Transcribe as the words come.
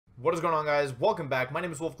What is going on, guys? Welcome back. My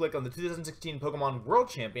name is Wolfe Glick. I'm the 2016 Pokemon World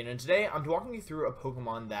Champion, and today I'm walking you through a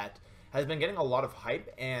Pokemon that has been getting a lot of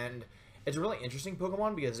hype, and it's a really interesting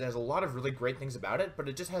Pokemon because it has a lot of really great things about it, but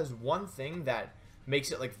it just has one thing that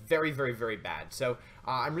makes it like very, very bad. So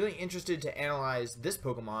I'm really interested to analyze this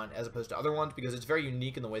Pokemon as opposed to other ones because it's very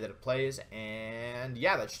unique in the way that it plays, and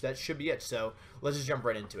yeah, that should be it. So let's just jump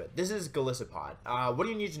right into it. This is Golisopod. What do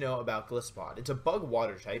you need to know about Golisopod? It's a bug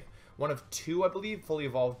water type. One of two, I believe, fully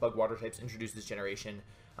evolved bug water types introduced this generation.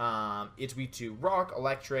 It's weak to rock,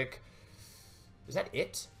 electric. Is that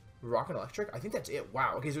it? Rock and electric? I think that's it.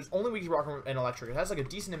 Wow. Okay, so it's only weak to rock and electric. It has like a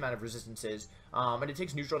decent amount of resistances, and it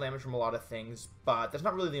takes neutral damage from a lot of things, but that's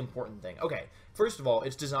not really the important thing. Okay, first of all,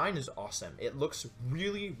 its design is awesome. It looks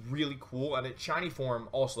really cool, and its shiny form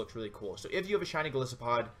also looks really cool. So if you have a shiny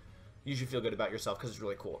Golisopod, you should feel good about yourself because it's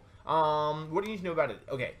really cool. What do you need to know about it?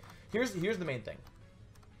 Okay, here's the main thing.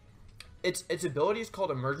 Its ability is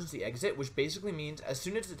called Emergency Exit, which basically means as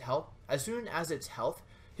soon as its health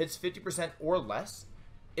hits 50% or less,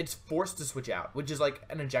 it's forced to switch out, which is like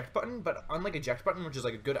an eject button. But unlike eject button, which is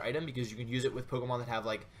like a good item because you can use it with Pokemon that have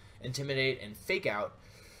like Intimidate and Fake Out,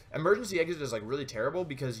 Emergency Exit is like really terrible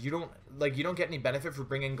because you don't get any benefit for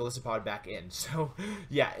bringing Golisopod back in. So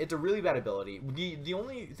yeah, it's a really bad ability. The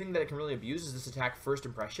only thing that it can really abuse is this attack First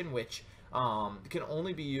Impression, which can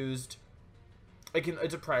only be used.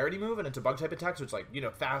 It's a priority move, and it's a bug type attack, so it's like, you know,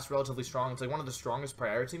 fast, relatively strong. It's like one of the strongest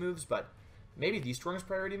priority moves, but maybe the strongest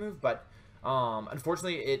priority move. But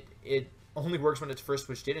unfortunately, it only works when it's first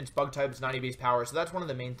switched in. It's bug type, it's 90 base power, so that's one of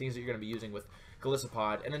the main things that you're going to be using with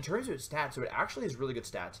Golisopod. And in terms of its stats, so it actually has really good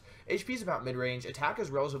stats. HP is about mid-range, attack is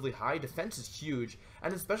relatively high, defense is huge,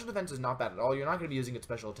 and its special defense is not bad at all. You're not going to be using its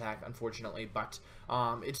special attack, unfortunately, but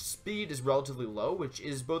its speed is relatively low, which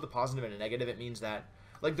is both a positive and a negative. It means that,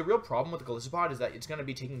 like, the real problem with the Golisopod is that it's going to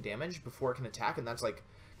be taking damage before it can attack, and that's, like,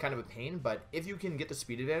 kind of a pain. But if you can get the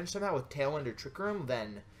speed advantage somehow with Tailwind or Trick Room,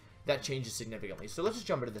 then that changes significantly. So let's just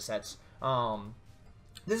jump into the sets.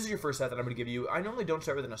 This is your first set that I'm going to give you. I normally don't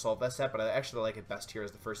start with an Assault Vest set, but I actually like it best here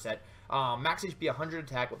as the first set. Max HP 100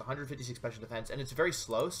 attack with 156 special defense, and it's very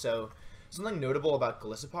slow, so something notable about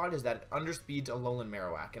Golisopod is that it underspeeds Alolan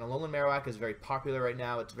Marowak, and Alolan Marowak is very popular right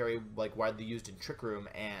now. It's very, like, widely used in Trick Room,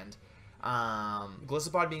 and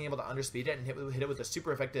Golisopod being able to underspeed it and hit it with a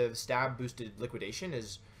super effective stab boosted liquidation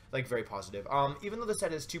is like very positive. Even though the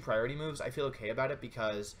set has two priority moves, I feel okay about it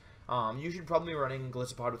because you should probably be running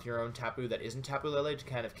Golisopod with your own Tapu that isn't Tapu Lele to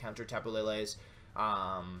kind of counter Tapu Lele's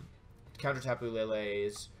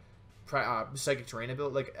Psychic Terrain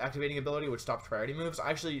ability, like activating ability, which stops priority moves.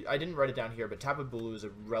 Actually, I didn't write it down here, but Tapu Bulu is a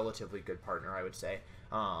relatively good partner, I would say.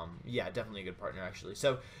 Yeah, definitely a good partner, actually.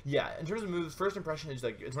 So, yeah, in terms of moves, First Impression is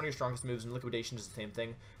like, it's one of your strongest moves, and Liquidation is the same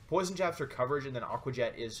thing. Poison Jab's for coverage, and then Aqua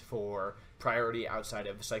Jet is for priority outside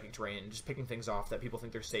of Psychic Terrain, just picking things off that people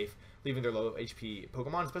think they're safe, leaving their low HP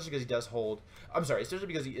Pokemon, especially because he does hold, especially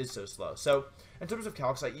because he is so slow. So, in terms of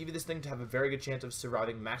calcs, I EV this thing to have a very good chance of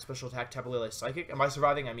surviving max special attack Tapu Lele Psychic, and by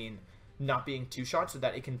surviving, I mean not being two-shot, so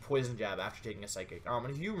that it can Poison Jab after taking a Psychic.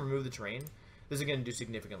 And if you remove the terrain, this is going to do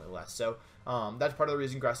significantly less. So that's part of the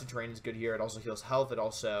reason Grassy Terrain is good here. It also heals health. It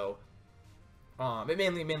also it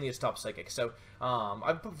mainly it stops Psychic. So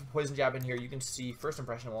I put Poison Jab in here. You can see First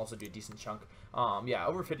Impression will also do a decent chunk. Yeah,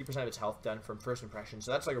 over 50% of its health done from First Impression.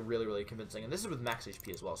 So that's like a really convincing. And this is with max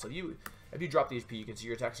HP as well. So if you drop the HP, you can see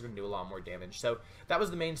your attacks are going to do a lot more damage. So that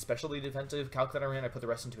was the main specialty defensive calc that I ran. I put the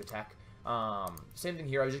rest into attack. Same thing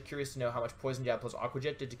here. I was just curious to know how much Poison Jab plus Aqua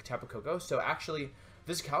Jet did to Tapu Koko. So actually,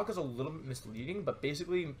 this calc is a little bit misleading, but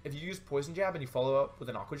basically, if you use Poison Jab and you follow up with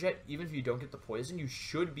an Aqua Jet, even if you don't get the poison, you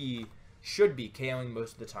should be KOing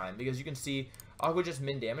most of the time, because you can see Aqua Jet's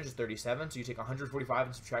min damage is 37, so you take 145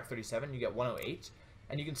 and subtract 37, you get 108,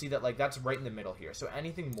 and you can see that, like, that's right in the middle here. So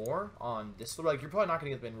anything more on this, like, you're probably not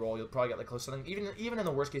going to get the min roll. You'll probably get like close to something. Even in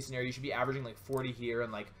the worst case scenario, you should be averaging like 40 here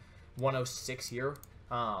and like 106 here.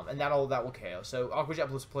 And that will KO. So Aqua Jet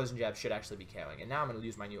plus Poison Jab should actually be KOing. And now I'm going to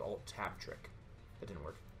use my new Alt Tab trick. That didn't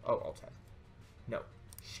work. Oh, Alt Tab. No.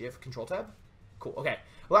 Shift Control Tab? Cool. Okay.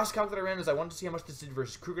 The last calc that I ran is I wanted to see how much this did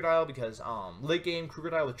versus Krookodile, because late game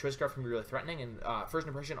Krookodile with Triscarf can be really threatening, and First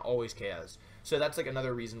Impression always KOs. So that's like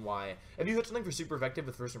another reason why if you hit something for super effective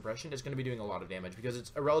with First Impression, it's going to be doing a lot of damage because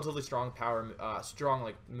it's a relatively strong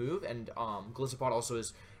like move, and Golisopod also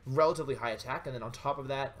is relatively high attack, and then on top of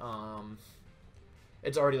that,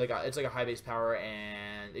 it's already like a high base power,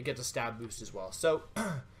 and it gets a stab boost as well. So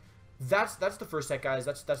that's the first set, guys.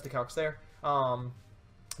 That's the calcs there.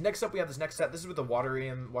 Next up, we have this next set. This is with the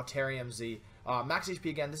Waterium Z. Max HP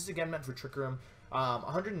again. This is again meant for Trick Room.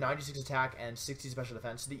 196 attack and 60 special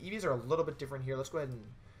defense. So the EVs are a little bit different here. Let's go ahead and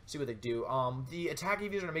see what they do. The attack EVs are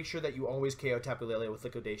going to make sure that you always KO Tapu Lele with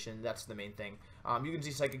Liquidation. That's the main thing. You can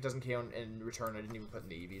see Psychic doesn't KO in return. I didn't even put in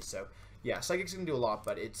the EVs. So, yeah, Psychic's going to do a lot,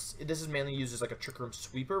 but this is mainly used as like a Trick Room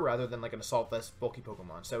Sweeper rather than like an Assault Vest bulky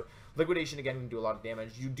Pokemon. So, Liquidation, again, can do a lot of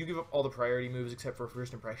damage. You do give up all the priority moves except for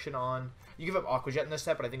First Impression on. You give up Aqua Jet in this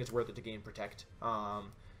set, but I think it's worth it to gain Protect.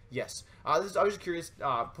 Yes. I was just curious.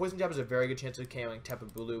 Poison Jab is a very good chance of KOing Tapu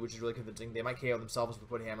Bulu, which is really convincing. They might KO themselves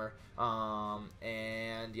with Wood Hammer.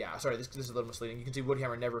 And yeah, sorry, this is a little misleading. You can see Wood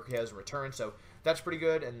Hammer never KOs in return, so that's pretty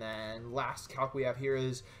good. And then last calc we have here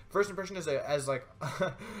is First Impression as like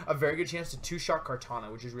a very good chance to two-shot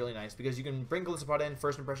Kartana, which is really nice because you can bring Golisopod in,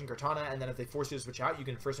 First Impression Kartana, and then if they force you to switch out, you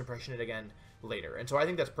can First Impression it again later. And so I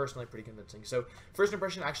think that's personally pretty convincing. So First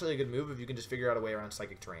Impression actually a good move if you can just figure out a way around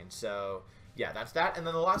Psychic Terrain. So yeah, that's that. And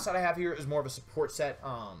then the last set I have here is more of a support set.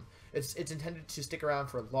 It's intended to stick around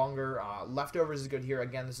for longer. Leftovers is good here.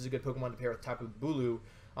 Again, this is a good Pokemon to pair with Tapu Bulu.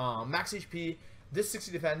 Max HP. This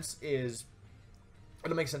 60 defense is...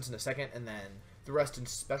 It'll make sense in a second. And then the rest in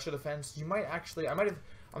special defense. You might actually... I'm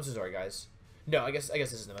so sorry, guys. No, I guess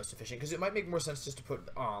this is the most efficient because it might make more sense just to put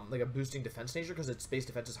like a boosting defense nature because its base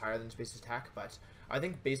defense is higher than its base attack. But I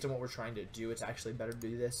think based on what we're trying to do, it's actually better to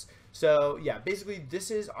do this. So yeah, basically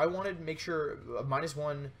I wanted to make sure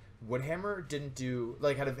 -1 Wood Hammer didn't do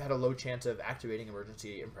like had a low chance of activating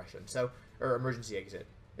Emergency Impression. So or Emergency Exit.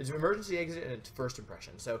 It's an Emergency Exit and it's First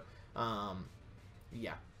Impression. So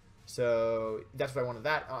yeah. So that's why I wanted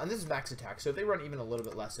that. And this is max attack. So if they run even a little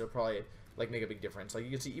bit less, it'll probably like make a big difference. Like you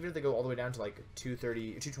can see, even if they go all the way down to like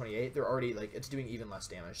 230, 228, they're already like it's doing even less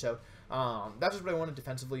damage. So that's just what I wanted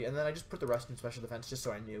defensively, and then I just put the rest in special defense just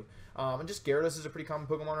so I knew. And just Gyarados is a pretty common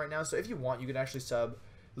Pokemon right now. So if you want, you could actually sub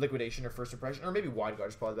Liquidation or First Impression, or maybe Wide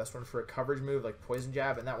Guard is probably the best one for a coverage move like Poison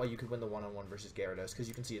Jab, and that way you could win the one-on-one versus Gyarados because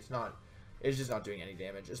you can see it's just not doing any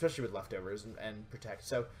damage, especially with Leftovers and Protect.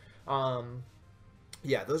 So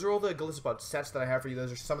yeah, those are all the Golisopod sets that I have for you.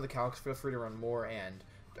 Those are some of the calcs. Feel free to run more and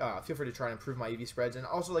feel free to try and improve my EV spreads. And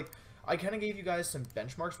also, like, I kind of gave you guys some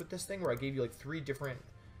benchmarks with this thing where I gave you like 3 different,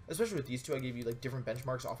 especially with these two, I gave you like different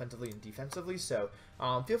benchmarks offensively and defensively. So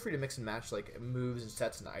feel free to mix and match like moves and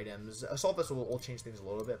sets and items. Assault Vest will change things a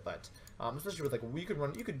little bit, but especially with like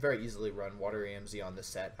you could very easily run Water AMZ on this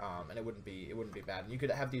set, and it wouldn't be bad. And you could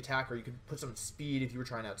have the attack, or you could put some speed if you were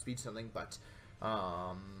trying to outspeed something, but.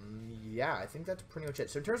 Yeah, I think that's pretty much it.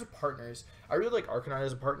 So in terms of partners, I really like Arcanine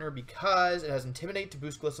as a partner because it has Intimidate to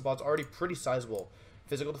boost Golisopod's already pretty sizable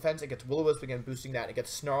physical defense. It gets Will-O-Wisp again, boosting that. It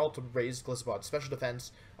gets Snarl to raise Golisopod's special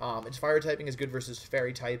defense. Its fire typing is good versus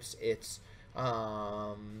fairy types. It's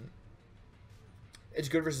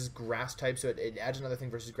good versus grass types, so it adds another thing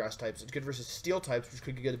versus grass types. It's good versus steel types, which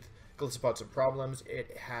could give Golisopod some problems.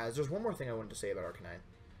 There's one more thing I wanted to say about Arcanine.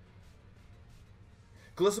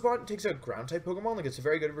 Golisopod takes out ground-type Pokemon. Like, it's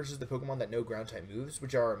very good versus the Pokemon that know ground-type moves,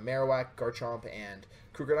 which are Marowak, Garchomp, and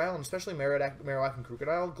Krookodile. And especially Marowak and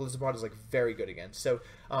Krookodile, Golisopod is, like, very good against. So,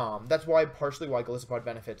 that's partially why Golisopod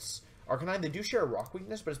benefits Arcanine. They do share a rock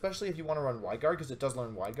weakness, but especially if you want to run Wide Guard, because it does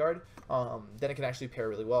learn Wide Guard, then it can actually pair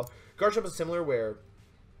really well. Garchomp is similar, where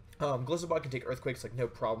Golisopod can take Earthquakes, like, no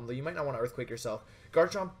problem, though you might not want to Earthquake yourself.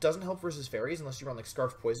 Garchomp doesn't help versus Fairies unless you run, like,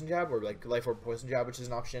 Scarf Poison Jab or, like, Life Orb Poison Jab, which is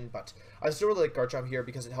an option, but I still really like Garchomp here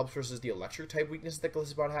because it helps versus the Electric-type weakness that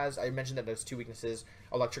Golisopod has. I mentioned that there's 2 weaknesses,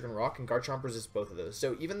 Electric and Rock, and Garchomp resists both of those.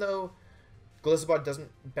 So even though Golisopod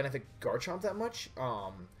doesn't benefit Garchomp that much,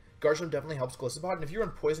 Garchomp definitely helps Golisopod, and if you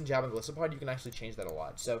run Poison Jab and Golisopod, you can actually change that a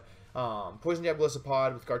lot. So, Poison Jab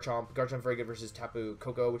Golisopod with Garchomp. Garchomp very good versus Tapu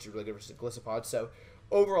Koko, which is really good versus Golisopod. So,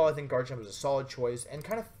 overall, I think Garchomp is a solid choice, and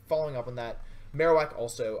kind of following up on that, Marowak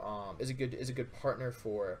also is a good partner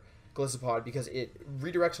for Golisopod because it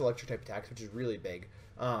redirects Electric type attacks, which is really big.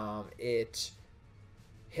 It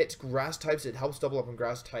hits grass types. It helps double up on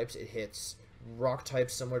grass types. It hits rock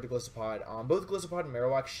types similar to Golisopod. Both Golisopod and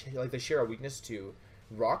Marowak they share a weakness to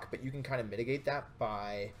rock, but you can kind of mitigate that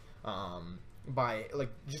by like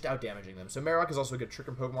just out damaging them. So Marowak is also a good Trick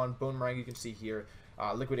Room Pokemon. Bone Meringue you can see here.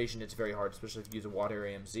 Liquidation, it's very hard, especially if you use a Water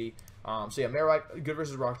AMZ. So yeah, Marowak, good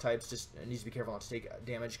versus rock types, just needs to be careful not to take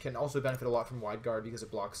damage. Can also benefit a lot from Wide Guard because it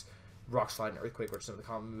blocks Rock Slide and Earthquake, which are some of the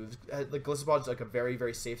common moves. Like Golisopod is like a very,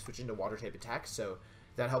 very safe switch into Water type attacks, so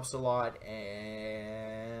that helps a lot.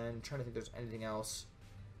 And I'm trying to think if there's anything else.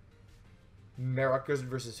 Marowak goes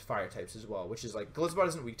versus fire types as well, which is like Golisopod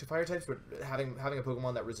isn't weak to fire types, but having a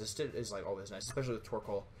Pokemon that resists it is like always nice, especially with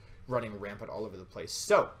Torkoal running rampant all over the place.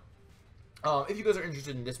 So if you guys are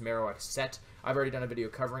interested in this Marowak set, I've already done a video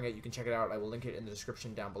covering it. You can check it out. I will link it in the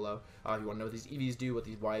description down below. If you want to know what these EVs do,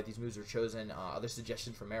 why these moves are chosen, other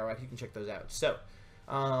suggestions for Marowak, you can check those out. So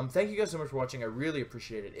Thank you guys so much for watching. I really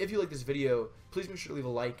appreciate it. If you like this video, please make sure to leave a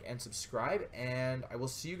like and subscribe, and I will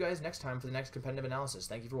see you guys next time for the next competitive analysis.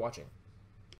 Thank you for watching.